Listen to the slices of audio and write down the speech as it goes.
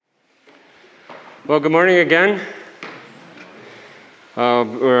Well, good morning again.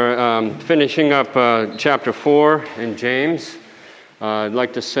 We're finishing up chapter 4 in James. I'd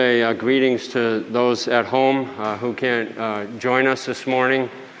like to say greetings to those at home who can't join us this morning.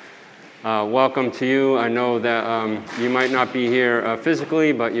 Welcome to you. I know that you might not be here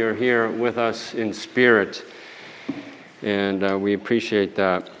physically, but you're here with us in spirit, and we appreciate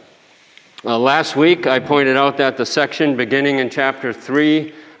that. Last week, I pointed out that the section beginning in chapter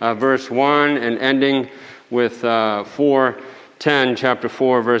 3, verse 1, and ending with 4:10, chapter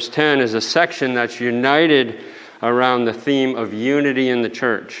 4, verse 10, is a section that's united around the theme of unity in the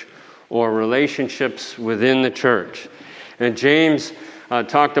church, or relationships within the church. And James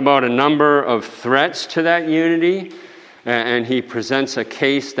talked about a number of threats to that unity, and he presents a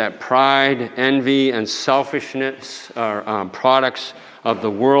case that pride, envy, and selfishness are products of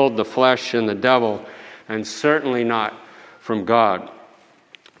the world, the flesh, and the devil, and certainly not from God.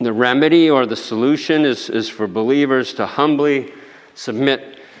 The remedy or the solution is for believers to humbly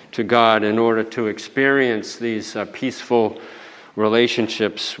submit to God in order to experience these peaceful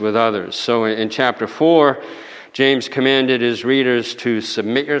relationships with others. So in chapter 4, James commanded his readers to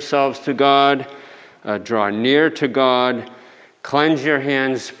submit yourselves to God, draw near to God, cleanse your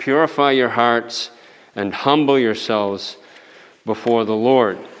hands, purify your hearts, and humble yourselves before the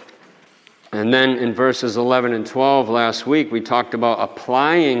Lord. And then in verses 11 and 12 last week, we talked about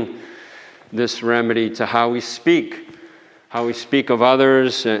applying this remedy to how we speak of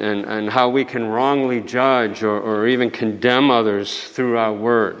others, and how we can wrongly judge or even condemn others through our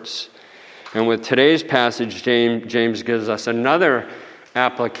words. And with today's passage, James gives us another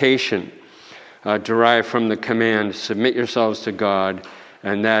application derived from the command, submit yourselves to God,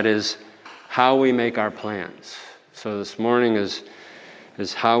 and that is how we make our plans. So this morning is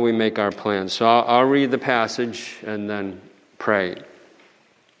how we make our plans. So I'll read the passage and then pray.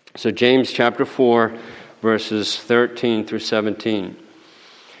 So James chapter 4, verses 13 through 17.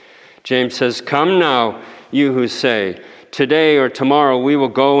 James says, "Come now, you who say, 'Today or tomorrow we will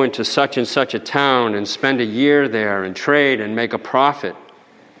go into such and such a town and spend a year there and trade and make a profit.'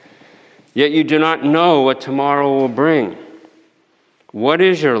 Yet you do not know what tomorrow will bring. What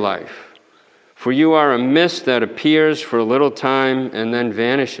is your life? For you are a mist that appears for a little time and then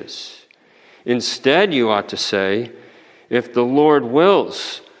vanishes. Instead, you ought to say, 'If the Lord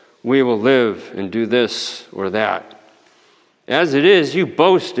wills, we will live and do this or that.' As it is, you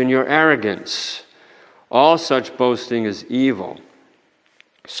boast in your arrogance. All such boasting is evil.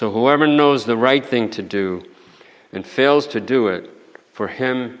 So whoever knows the right thing to do and fails to do it, for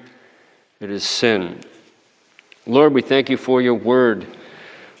him it is sin." Lord, we thank you for your word.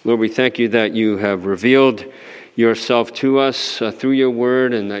 Lord, we thank you that you have revealed yourself to us through your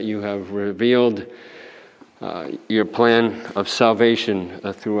word, and that you have revealed your plan of salvation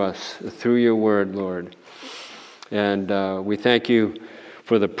through us, through your word, Lord. And we thank you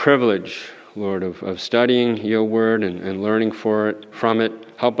for the privilege, Lord, of studying your word and learning from it.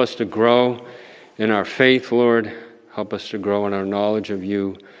 Help us to grow in our faith, Lord. Help us to grow in our knowledge of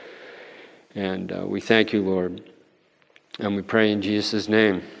you. And we thank you, Lord. And we pray in Jesus'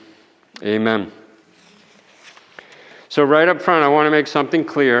 name. Amen. So right up front, I want to make something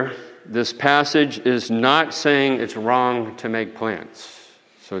clear. This passage is not saying it's wrong to make plans.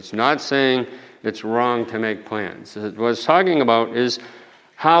 So it's not saying it's wrong to make plans. What it's talking about is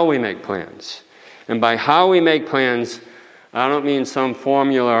how we make plans. And by how we make plans, I don't mean some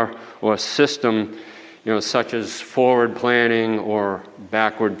formula or system, such as forward planning or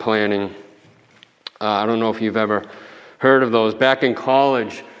backward planning. I don't know if you've ever heard of those. Back in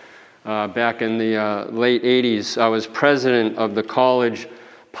college, back in the late 80s, I was president of the college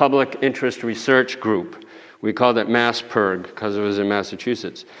public interest research group. We called it MassPIRG because it was in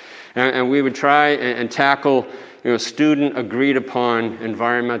Massachusetts. And we would try and tackle student agreed upon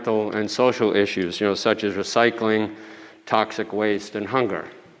environmental and social issues, such as recycling, toxic waste, and hunger.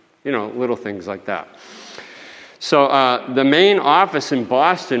 Little things like that. So the main office in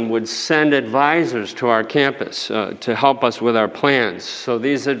Boston would send advisors to our campus to help us with our plans. So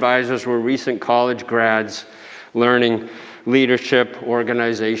these advisors were recent college grads learning leadership,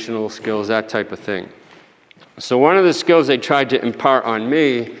 organizational skills, that type of thing. So one of the skills they tried to impart on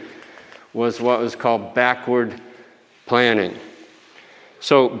me was what was called backward planning.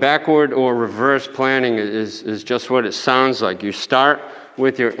 So backward or reverse planning is just what it sounds like. You start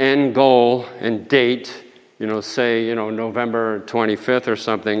with your end goal and date, say, November 25th or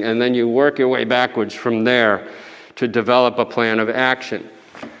something, and then you work your way backwards from there to develop a plan of action.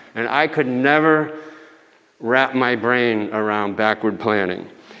 And I could never wrap my brain around backward planning.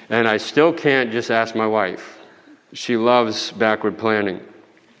 And I still can't. Just ask my wife. She loves backward planning.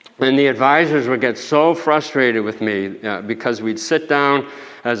 And the advisors would get so frustrated with me because we'd sit down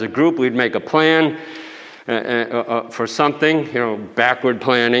as a group, we'd make a plan for something, backward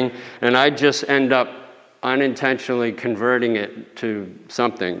planning, and I'd just end up unintentionally converting it to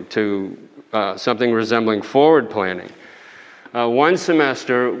something resembling forward planning. One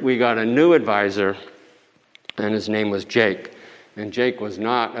semester, we got a new advisor, and his name was Jake. And Jake was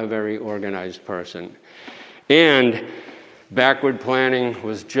not a very organized person. And backward planning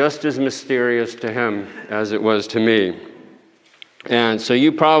was just as mysterious to him as it was to me. And so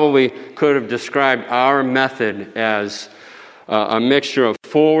you probably could have described our method as a mixture of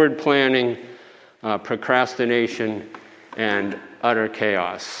forward planning, procrastination, and utter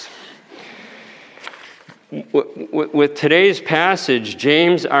chaos. With today's passage,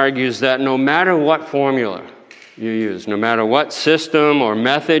 James argues that no matter what formula you use, no matter what system or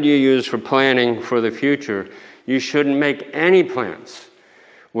method you use for planning for the future, you shouldn't make any plans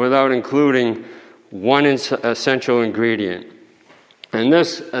without including one essential ingredient. And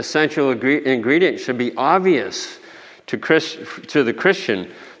this essential ingredient should be obvious to the Christian,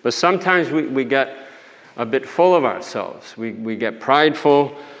 but sometimes we get a bit full of ourselves. We get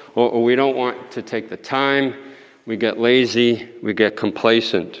prideful, or we don't want to take the time. We get lazy. We get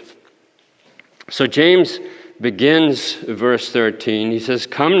complacent. So James begins verse 13. He says,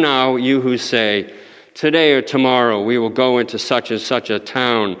 "Come now, you who say, today or tomorrow we will go into such and such a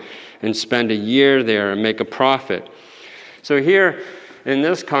town and spend a year there and make a profit." So here, in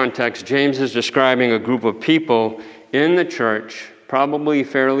this context, James is describing a group of people in the church, probably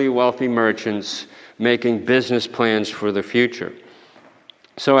fairly wealthy merchants, making business plans for the future.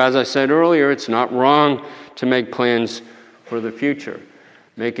 So as I said earlier, it's not wrong to make plans for the future.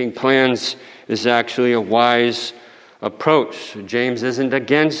 Making plans is actually a wise approach. James isn't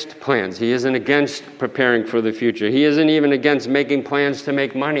against plans. He isn't against preparing for the future. He isn't even against making plans to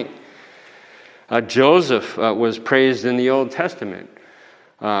make money. Joseph was praised in the Old Testament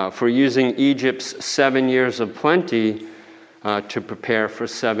for using Egypt's 7 years of plenty to prepare for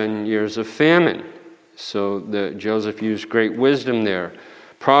 7 years of famine. So Joseph used great wisdom there.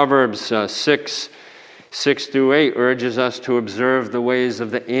 Proverbs 6:6-8 urges us to observe the ways of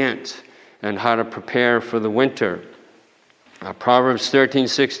the ant and how to prepare for the winter. Proverbs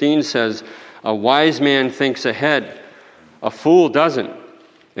 13:16 says, "A wise man thinks ahead, a fool doesn't,"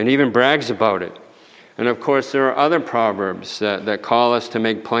 and even brags about it. And of course, there are other proverbs that call us to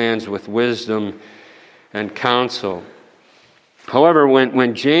make plans with wisdom and counsel. However,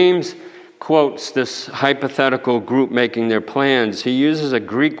 when James quotes this hypothetical group making their plans, he uses a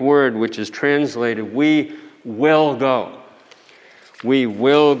Greek word which is translated, "We will go." We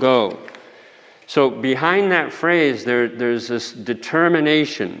will go. So behind that phrase, there's this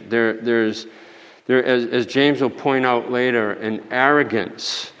determination. There's as James will point out later, an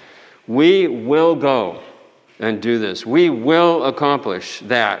arrogance. We will go and do this. We will accomplish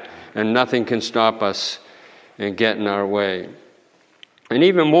that, and nothing can stop us and get in our way. And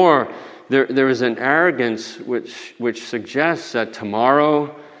even more, there is an arrogance which suggests that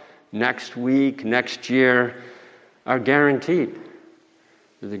tomorrow, next week, next year are guaranteed.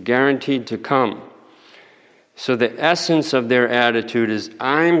 They're guaranteed to come. So the essence of their attitude is,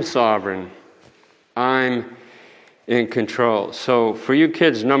 I'm sovereign. I'm in control. So for you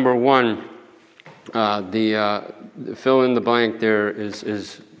kids, number one, the fill in the blank there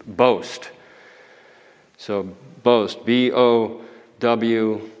is boast. So boast, B-O-W-S-T-E.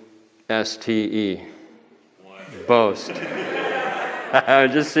 Boast.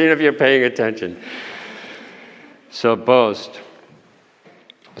 Just seeing if you're paying attention. So boast.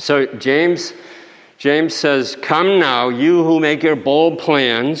 So James says, "Come now, you who make your bold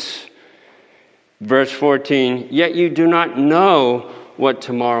plans." Verse 14, "Yet you do not know what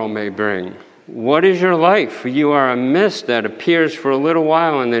tomorrow may bring. What is your life? For you are a mist that appears for a little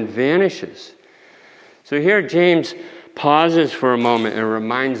while and then vanishes." So here James pauses for a moment and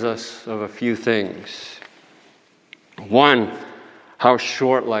reminds us of a few things. One, how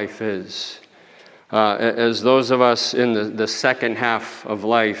short life is. As those of us in the second half of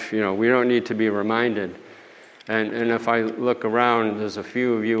life, we don't need to be reminded. And if I look around, there's a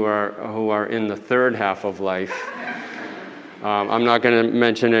few of you who are in the third half of life. I'm not going to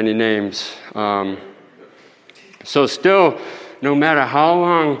mention any names. So still, no matter how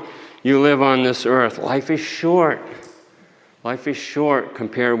long you live on this earth, life is short. Life is short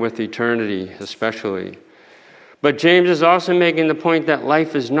compared with eternity, especially. But James is also making the point that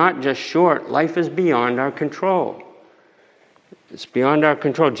life is not just short, life is beyond our control. It's beyond our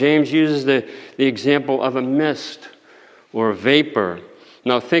control. James uses the example of a mist or a vapor.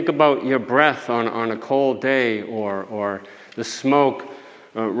 Now think about your breath on a cold day or the smoke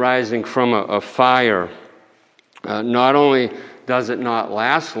rising from a fire. Not only does it not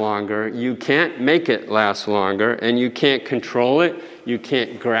last longer, you can't make it last longer, and you can't control it, you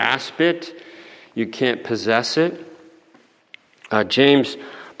can't grasp it, you can't possess it. James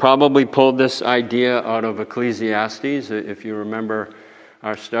probably pulled this idea out of Ecclesiastes. If you remember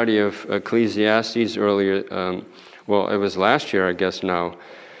our study of Ecclesiastes earlier, well, it was last year, I guess now.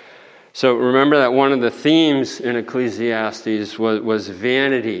 So remember that one of the themes in Ecclesiastes was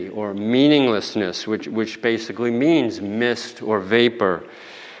vanity or meaninglessness, which basically means mist or vapor,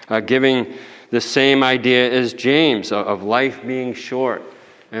 giving the same idea as James of life being short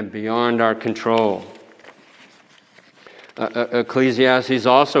and beyond our control. Ecclesiastes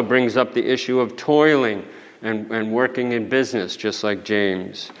also brings up the issue of toiling and working in business, just like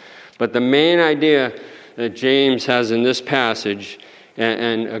James. But the main idea that James has in this passage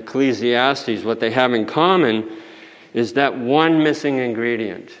and Ecclesiastes, what they have in common is that one missing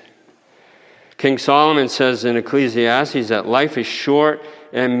ingredient. King Solomon says in Ecclesiastes that life is short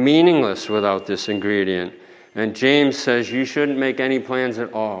and meaningless without this ingredient. And James says you shouldn't make any plans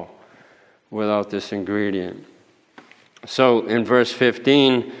at all without this ingredient. So in verse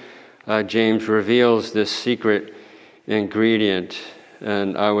 15, James reveals this secret ingredient.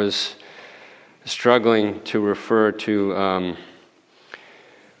 And I was struggling to refer to...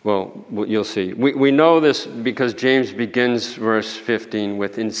 Well, you'll see. We know this because James begins verse 15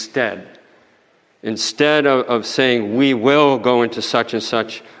 with instead. Instead of saying, we will go into such and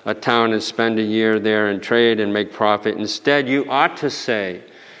such a town and spend a year there and trade and make profit, instead you ought to say,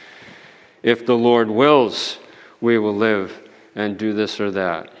 if the Lord wills, we will live and do this or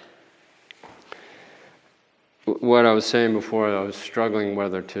that. What I was saying before, I was struggling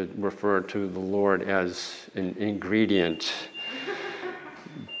whether to refer to the Lord as an ingredient.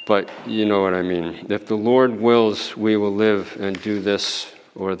 But you know what I mean. If the Lord wills, we will live and do this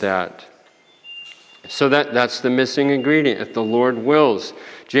or that. So that's the missing ingredient. If the Lord wills.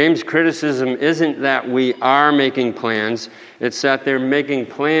 James' criticism isn't that we are making plans. It's that they're making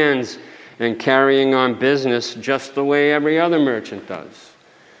plans and carrying on business just the way every other merchant does.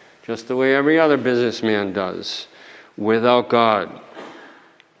 Just the way every other businessman does. Without God.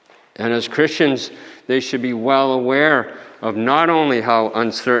 And as Christians, they should be well aware of not only how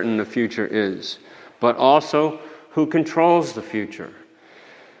uncertain the future is, but also who controls the future.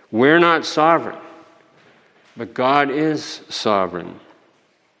 We're not sovereign, but God is sovereign.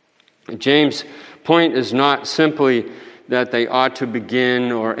 James' point is not simply that they ought to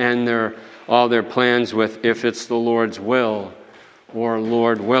begin or end all their plans with if it's the Lord's will or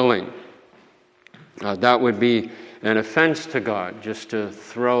Lord willing. That would be an offense to God, just to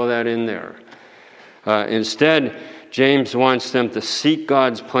throw that in there. Instead, James wants them to seek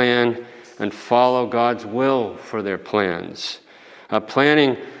God's plan and follow God's will for their plans.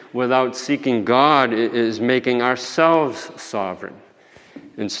 Planning without seeking God is making ourselves sovereign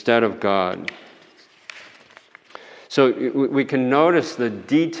instead of God. So we can notice the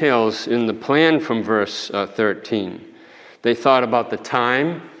details in the plan from verse 13. They thought about the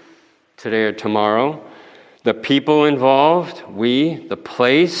time, today or tomorrow, the people involved, the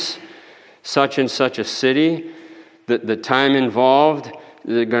place, such and such a city, the time involved,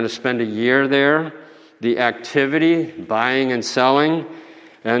 they're going to spend a year there, the activity, buying and selling,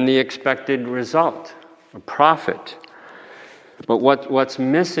 and the expected result, a profit. But what's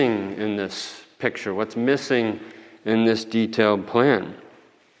missing in this picture? What's missing in this detailed plan?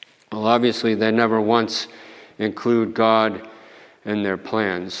 Well, obviously, they never once include God in their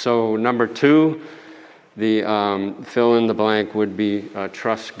plans. So, number 2, the fill in the blank would be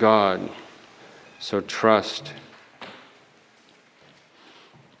trust God. So, trust.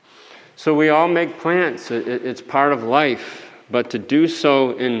 So we all make plans. It's part of life. But to do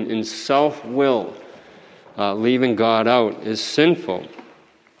so in self-will, leaving God out, is sinful.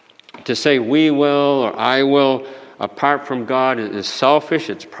 To say we will or I will apart from God is selfish,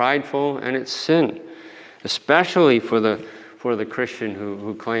 it's prideful, and it's sin. Especially for the Christian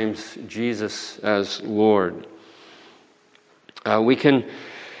who claims Jesus as Lord. We can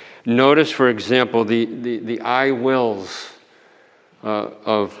notice, for example, the I wills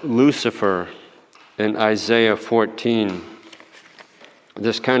of Lucifer in Isaiah 14.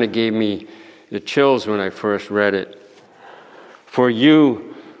 This kind of gave me the chills when I first read it. For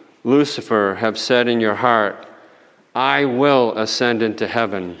you, Lucifer, have said in your heart, I will ascend into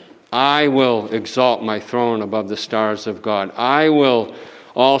heaven. I will exalt my throne above the stars of God. I will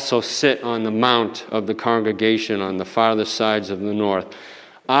also sit on the mount of the congregation on the farthest sides of the north.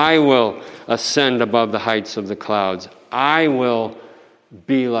 I will ascend above the heights of the clouds. I will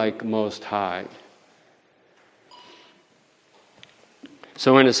be like Most High.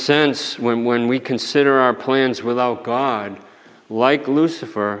 So in a sense, when we consider our plans without God, like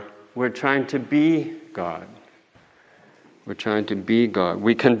Lucifer, we're trying to be God. We're trying to be God.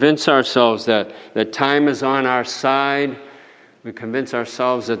 We convince ourselves that time is on our side. We convince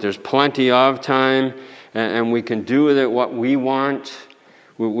ourselves that there's plenty of time and we can do with it what we want.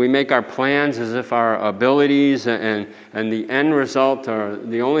 We make our plans as if our abilities and the end result are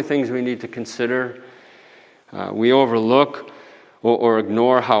the only things we need to consider. We overlook or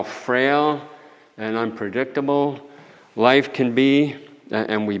ignore how frail and unpredictable life can be,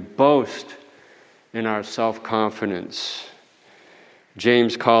 and we boast in our self-confidence.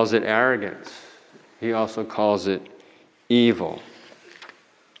 James calls it arrogance. He also calls it evil.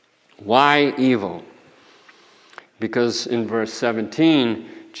 Why evil? Because in verse 17,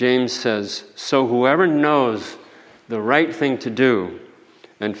 James says, "So whoever knows the right thing to do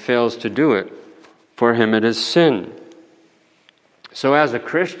and fails to do it, for him it is sin." So as a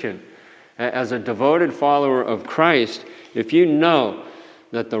Christian, as a devoted follower of Christ, if you know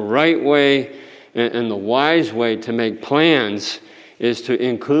that the right way and the wise way to make plans is to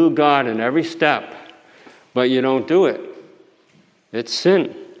include God in every step, but you don't do it, it's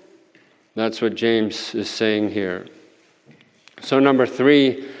sin. That's what James is saying here. So number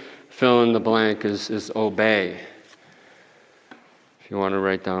 3, fill in the blank, is obey. If you want to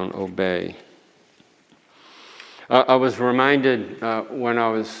write down obey. I was reminded when I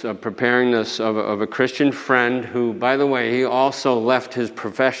was preparing this of a Christian friend who, by the way, he also left his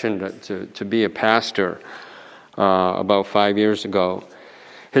profession to be a pastor about 5 years ago.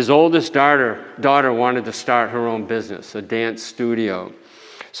 His oldest daughter wanted to start her own business, a dance studio.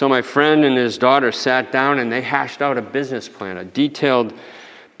 So my friend and his daughter sat down and they hashed out a business plan, a detailed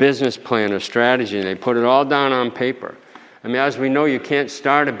business plan, a strategy, and they put it all down on paper. I mean, as we know, you can't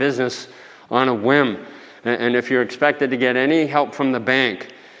start a business on a whim. And if you're expected to get any help from the bank,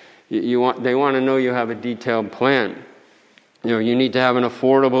 they want to know you have a detailed plan. You need to have an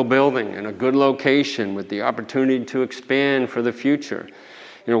affordable building and a good location with the opportunity to expand for the future.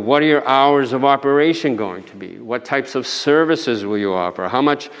 What are your hours of operation going to be? What types of services will you offer? How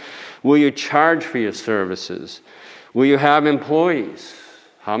much will you charge for your services? Will you have employees?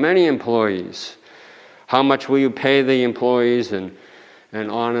 How many employees? How much will you pay the employees? And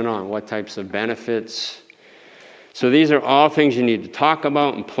on and on. What types of benefits? So these are all things you need to talk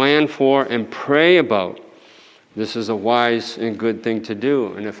about and plan for and pray about. This is a wise and good thing to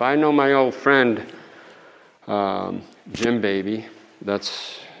do. And if I know my old friend, Jim Baby,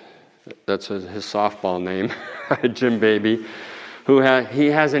 that's his softball name, Jim Baby, he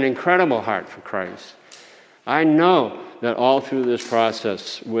has an incredible heart for Christ. I know that all through this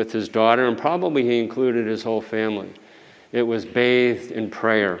process with his daughter, and probably he included his whole family, it was bathed in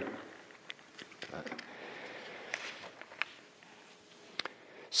prayer.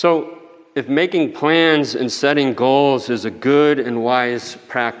 So, if making plans and setting goals is a good and wise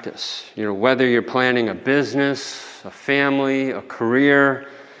practice, whether you're planning a business, a family, a career,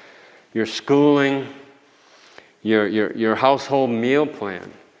 your schooling, your household meal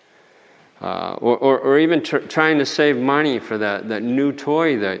plan, or even trying to save money for that new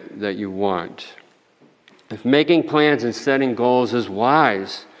toy that you want. If making plans and setting goals is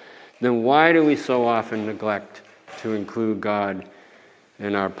wise, then why do we so often neglect to include God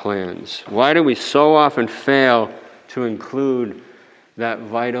in our plans? Why do we so often fail to include that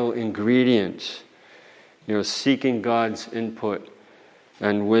vital ingredient, seeking God's input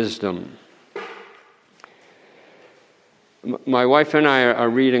and wisdom? My wife and I are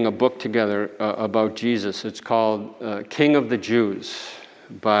reading a book together about Jesus. It's called King of the Jews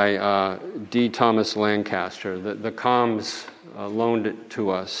by D. Thomas Lancaster. The Combs loaned it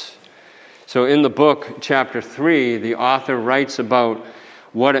to us. So in the book, chapter 3, the author writes about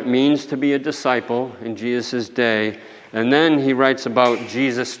what it means to be a disciple in Jesus' day, and then he writes about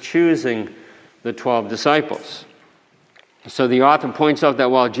Jesus choosing the 12 disciples. So the author points out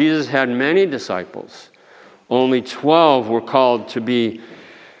that while Jesus had many disciples, only 12 were called to be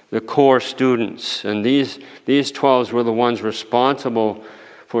the core students, and these 12 were the ones responsible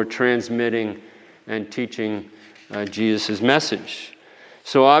for transmitting and teaching Jesus' message.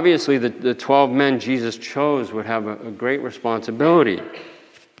 So obviously the 12 men Jesus chose would have a great responsibility.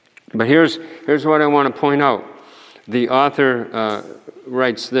 But here's what I want to point out. The author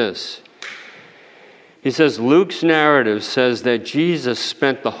writes this. He says, Luke's narrative says that Jesus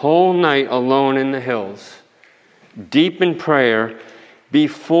spent the whole night alone in the hills, deep in prayer,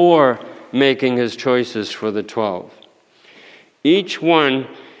 before making his choices for the 12. Each one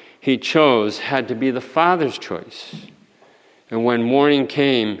he chose had to be the Father's choice. And when morning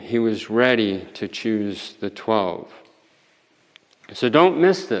came, he was ready to choose the 12. So don't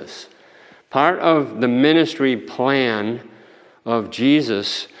miss this. Part of the ministry plan of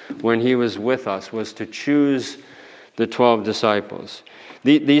Jesus when he was with us was to choose the 12 disciples.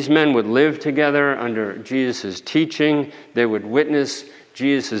 These men would live together under Jesus' teaching. They would witness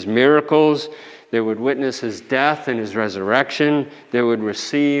Jesus' miracles. They would witness his death and his resurrection. They would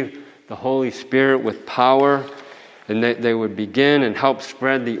receive the Holy Spirit with power. And they would begin and help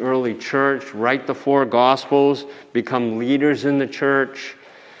spread the early church, write the 4 Gospels, become leaders in the church,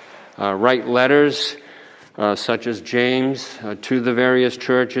 write letters such as James to the various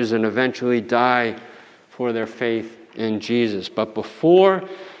churches, and eventually die for their faith in Jesus. But before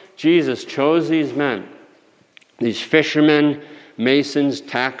Jesus chose these men, these fishermen, masons,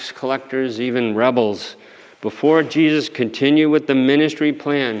 tax collectors, even rebels, before Jesus continued with the ministry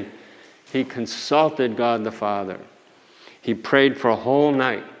plan, he consulted God the Father. He prayed for a whole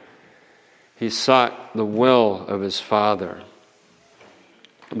night. He sought the will of his Father.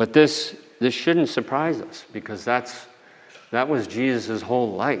 But this shouldn't surprise us, because that was Jesus'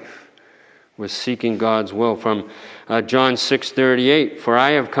 whole life, was seeking God's will. From John 6:38, "For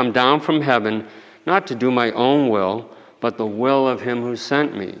I have come down from heaven, not to do my own will, but the will of him who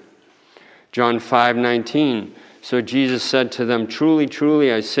sent me." John 5:19, "So Jesus said to them, 'Truly,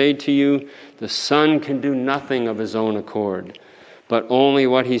 truly, I say to you, the Son can do nothing of his own accord, but only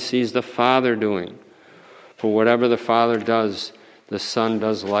what he sees the Father doing. For whatever the Father does, the Son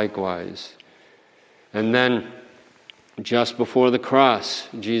does likewise.'" And then, just before the cross,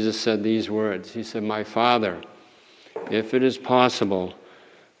 Jesus said these words. He said, "My Father, if it is possible,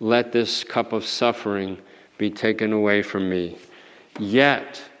 let this cup of suffering be taken away from me.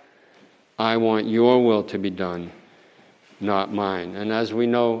 Yet, I want your will to be done, not mine." And as we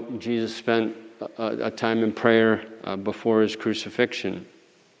know, Jesus spent a time in prayer before his crucifixion.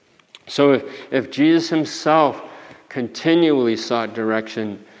 So if Jesus himself continually sought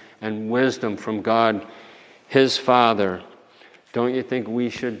direction and wisdom from God, his Father, don't you think we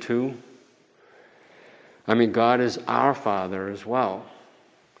should too? I mean, God is our Father as well.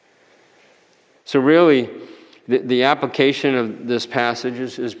 So really, the application of this passage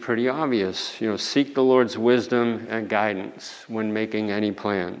is pretty obvious. Seek the Lord's wisdom and guidance when making any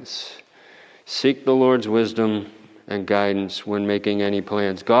plans. Seek the Lord's wisdom and guidance when making any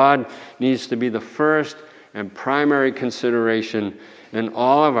plans. God needs to be the first and primary consideration in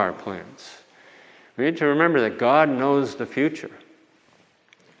all of our plans. We need to remember that God knows the future.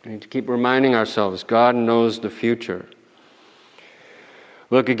 We need to keep reminding ourselves, God knows the future.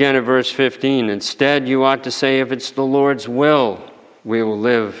 Look again at verse 15. "Instead, you ought to say, if it's the Lord's will, we will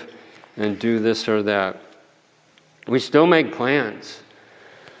live and do this or that." We still make plans,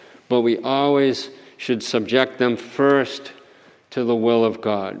 but we always should subject them first to the will of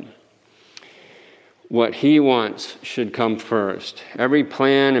God. What he wants should come first. Every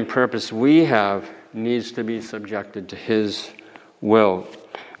plan and purpose we have needs to be subjected to his will.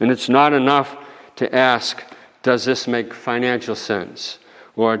 And it's not enough to ask, does this make financial sense?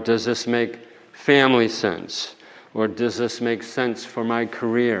 Or does this make family sense? Or does this make sense for my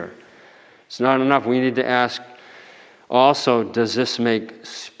career? It's not enough. We need to ask also, does this make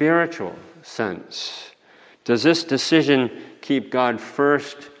spiritual sense? Does this decision keep God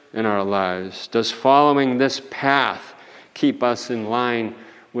first in our lives? Does following this path keep us in line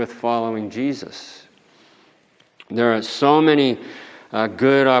with following Jesus? There are so many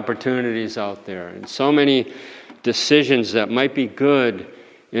good opportunities out there, and so many decisions that might be good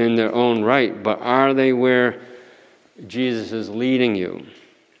in their own right, but are they where Jesus is leading you?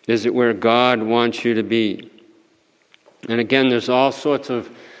 Is it where God wants you to be? And again, there's all sorts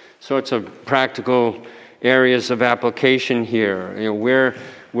of practical areas of application here.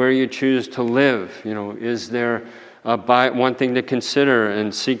 Where you choose to live. Is there one thing to consider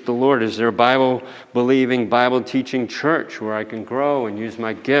and seek the Lord? Is there a Bible-believing, Bible-teaching church where I can grow and use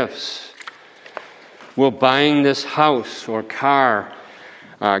my gifts? Will buying this house or car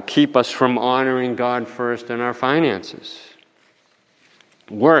keep us from honoring God first in our finances?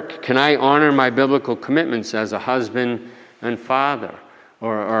 Work. Can I honor my biblical commitments as a husband and father,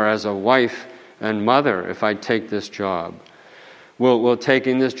 or as a wife and mother if I take this job? Will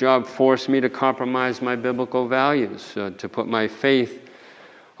taking this job force me to compromise my biblical values, to put my faith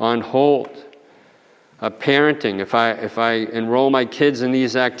on hold? Parenting. If I enroll my kids in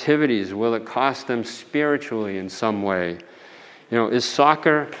these activities, will it cost them spiritually in some way? Is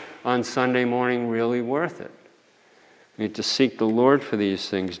soccer on Sunday morning really worth it? We need to seek the Lord for these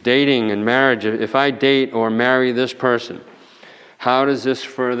things. Dating and marriage. If I date or marry this person, how does this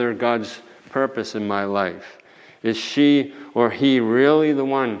further God's purpose in my life? Is she or he really the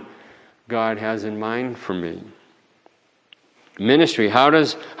one God has in mind for me? Ministry. How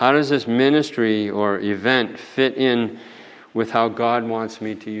does this ministry or event fit in with how God wants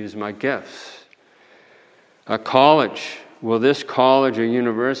me to use my gifts? A college. Will this college or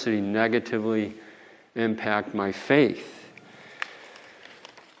university negatively impact my faith?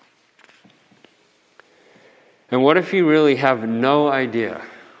 And what if you really have no idea?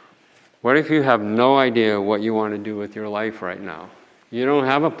 What if you have no idea what you want to do with your life right now? You don't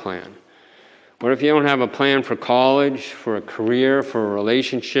have a plan. What if you don't have a plan for college, for a career, for a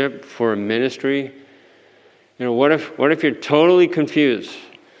relationship, for a ministry? What if you're totally confused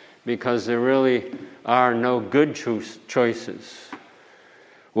because there really are no good choices?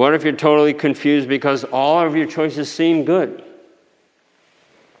 What if you're totally confused because all of your choices seem good?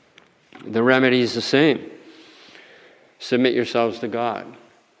 The remedy is the same. Submit yourselves to God.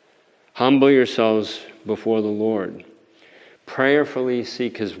 Humble yourselves before the Lord. Prayerfully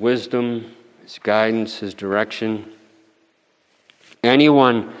seek His wisdom, His guidance, His direction.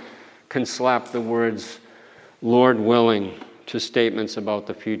 Anyone can slap the words, Lord willing, to statements about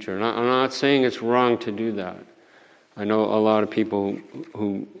the future. And I'm not saying it's wrong to do that. I know a lot of people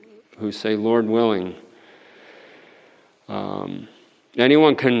who say, Lord willing.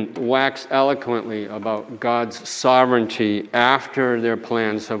 Anyone can wax eloquently about God's sovereignty after their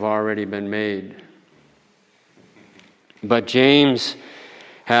plans have already been made. But James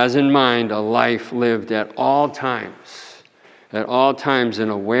has in mind a life lived at all times in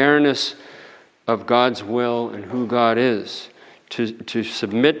awareness of God's will and who God is. To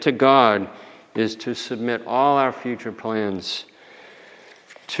submit to God is to submit all our future plans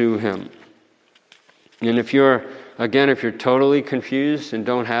to Him. And if you're totally confused and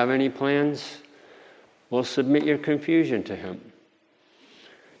don't have any plans, well, submit your confusion to Him.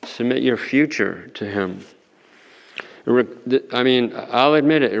 Submit your future to Him. I'll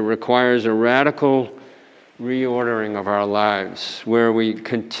admit it requires a radical reordering of our lives where we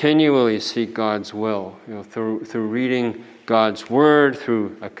continually seek God's will, through reading God's Word,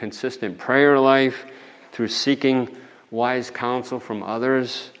 through a consistent prayer life, through seeking wise counsel from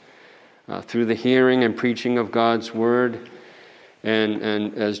others, through the hearing and preaching of God's Word,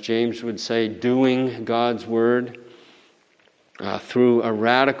 and as James would say, doing God's Word, through a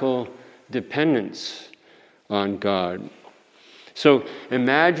radical dependence on God. So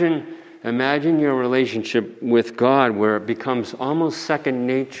imagine your relationship with God where it becomes almost second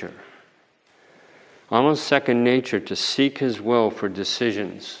nature. Almost second nature to seek His will for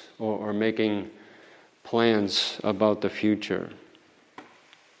decisions or making plans about the future.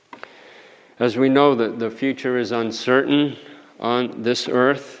 As we know that the future is uncertain on this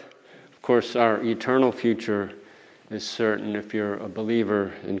earth, of course our eternal future is certain if you're a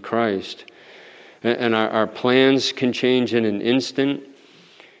believer in Christ. And our plans can change in an instant.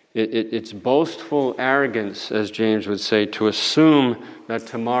 It's boastful arrogance, as James would say, to assume that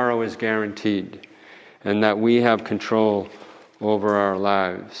tomorrow is guaranteed and that we have control over our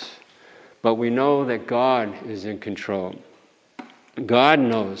lives. But we know that God is in control. God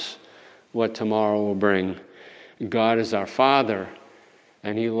knows what tomorrow will bring. God is our Father,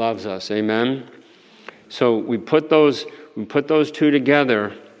 and He loves us. Amen? So we put those two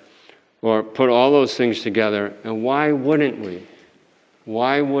together, or put all those things together, and why wouldn't we?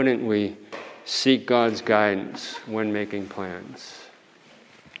 Why wouldn't we seek God's guidance when making plans?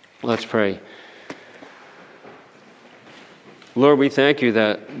 Let's pray. Lord, we thank You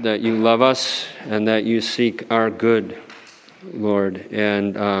that You love us and that You seek our good, Lord.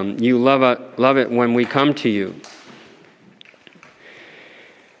 And You love it when we come to You.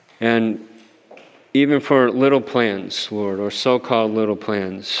 And even for little plans, Lord, or so-called little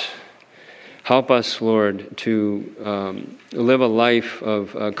plans, help us, Lord, to live a life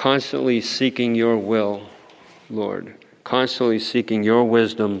of constantly seeking Your will, Lord. Constantly seeking Your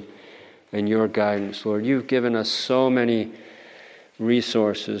wisdom and Your guidance, Lord. You've given us so many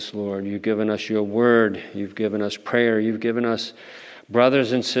resources, Lord. You've given us Your Word. You've given us prayer. You've given us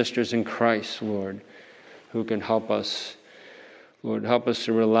brothers and sisters in Christ, Lord, who can help us. Lord, help us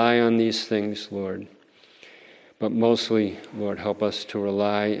to rely on these things, Lord. But mostly, Lord, help us to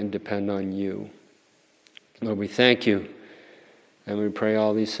rely and depend on You. Lord, we thank You, and we pray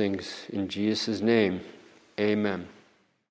all these things in Jesus' name. Amen.